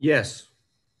 Yes.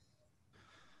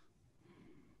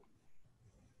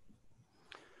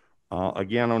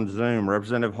 Again on Zoom,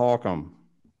 Representative Holcomb.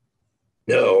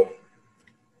 No.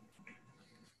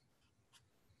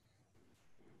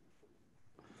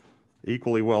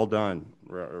 Equally well done,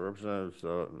 Representatives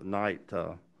Knight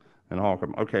and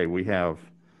Holcomb. Okay, we have,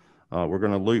 we're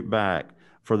going to loop back.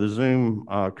 For the Zoom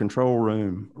control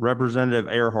room, Representative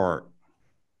Earhart.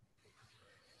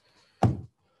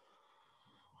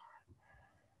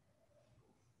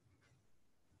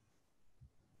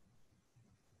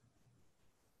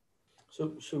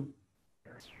 So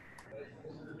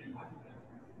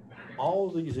all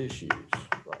these issues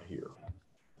right here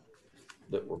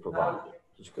that were provided.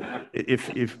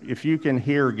 If you can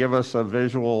hear, give us a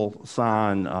visual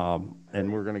sign,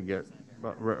 and we're going to get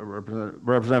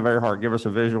Representative Earhart. Give us a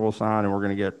visual sign, and we're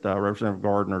going to get Representative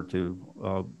Gardner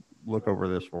to look over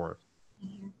this for us.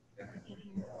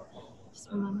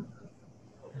 Just a moment.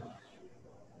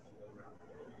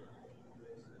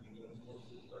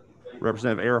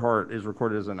 Representative Earhart is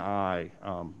recorded as an aye.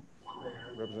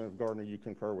 Representative Gardner, you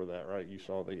concur with that, right? You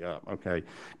saw the, okay.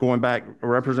 Going back,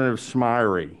 Representative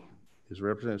Smyre. Is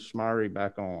Representative Smyre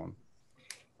back on?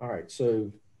 All right,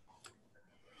 so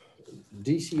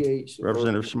DCH.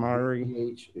 Representative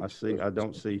Smyre, I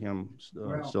don't see him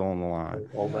still on the line.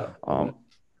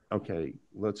 Okay,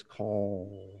 let's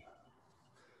call.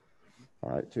 All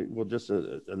right, well, just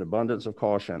an abundance of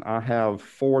caution. I have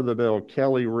for the bill,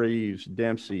 Kelly, Reeves,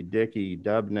 Dempsey, Dickey,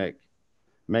 Dubnik,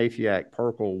 Mathiak,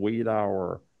 Perkle,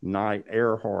 Wiedauer, Knight,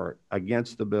 Earhart.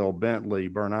 Against the bill, Bentley,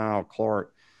 Bernal,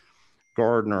 Clark,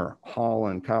 Gardner,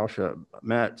 Holland, Kausha,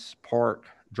 Metz, Park,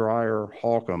 Dreyer,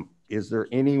 Holcomb. Is there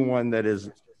anyone that is,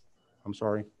 I'm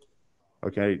sorry.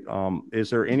 Okay,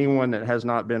 is there anyone that has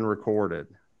not been recorded?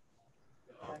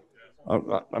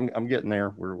 I'm getting there.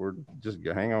 We're just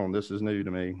hang on. This is new to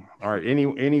me. All right.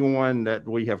 Anyone that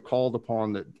we have called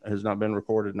upon that has not been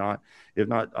recorded, not. If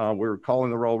not, we're calling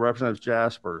the roll. Representative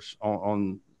Jaspers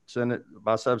on Senate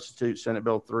by substitute Senate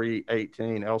Bill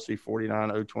 318 LC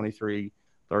 49023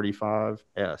 35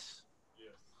 S.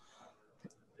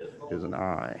 Is an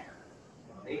aye.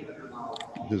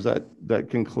 Does that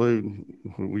conclude?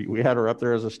 We had her up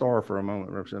there as a star for a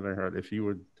moment, Representative Earhart. If you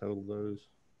would total those.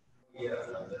 Yeah.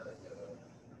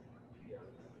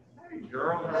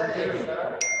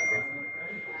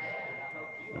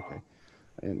 Okay,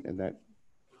 and that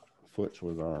foots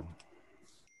with our.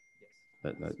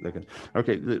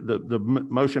 Okay, the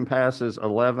motion passes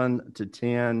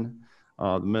 11-10.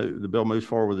 The bill moves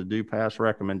forward with a due pass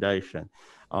recommendation.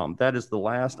 That is the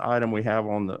last item we have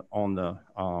on the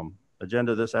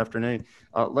agenda this afternoon.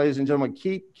 Ladies and gentlemen,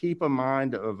 keep in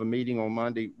mind of a meeting on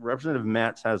Monday. Representative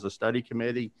Metz has a study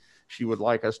committee she would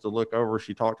like us to look over.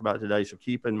 She talked about today, so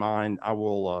keep in mind I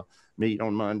will meet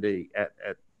on Monday at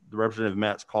the Representative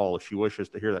Metz call if she wishes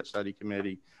to hear that study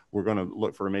committee. We're going to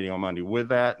look for a meeting on Monday. With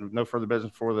that, no further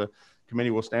business for the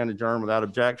committee will stand adjourned without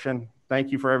objection.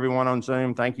 Thank you for everyone on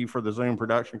Zoom. Thank you for the Zoom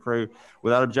production crew.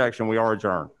 Without objection, we are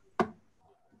adjourned.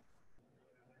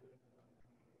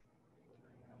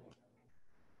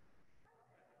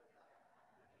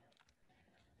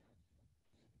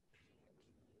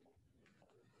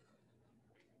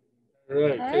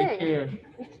 right, Hey, take care.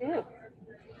 you too.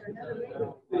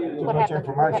 What happened?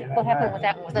 What happened?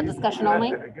 Was that discussion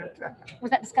only?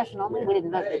 Was that discussion only? We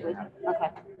didn't vote, did we? Okay.